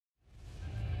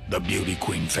The beauty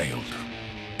queen failed.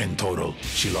 In total,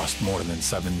 she lost more than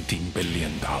 $17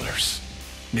 billion.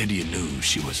 Nidia knew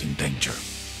she was in danger.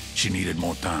 She needed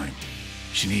more time.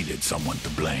 She needed someone to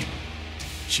blame.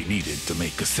 She needed to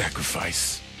make a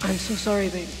sacrifice. I'm so sorry,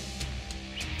 babe.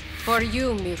 For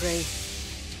you, mi rey.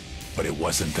 But it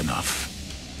wasn't enough.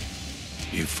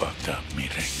 You fucked up, mi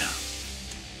reina.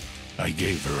 I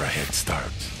gave her a head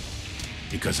start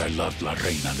because I loved La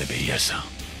Reina de Belleza.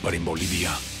 But in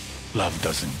Bolivia, love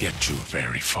doesn't get you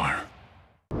very far.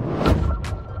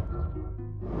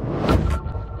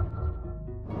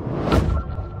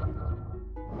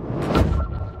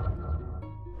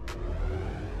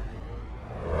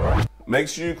 Make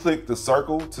sure you click the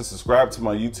circle to subscribe to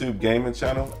my YouTube gaming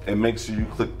channel, and make sure you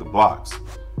click the box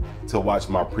to watch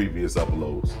my previous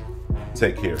uploads.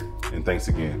 Take care, and thanks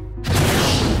again.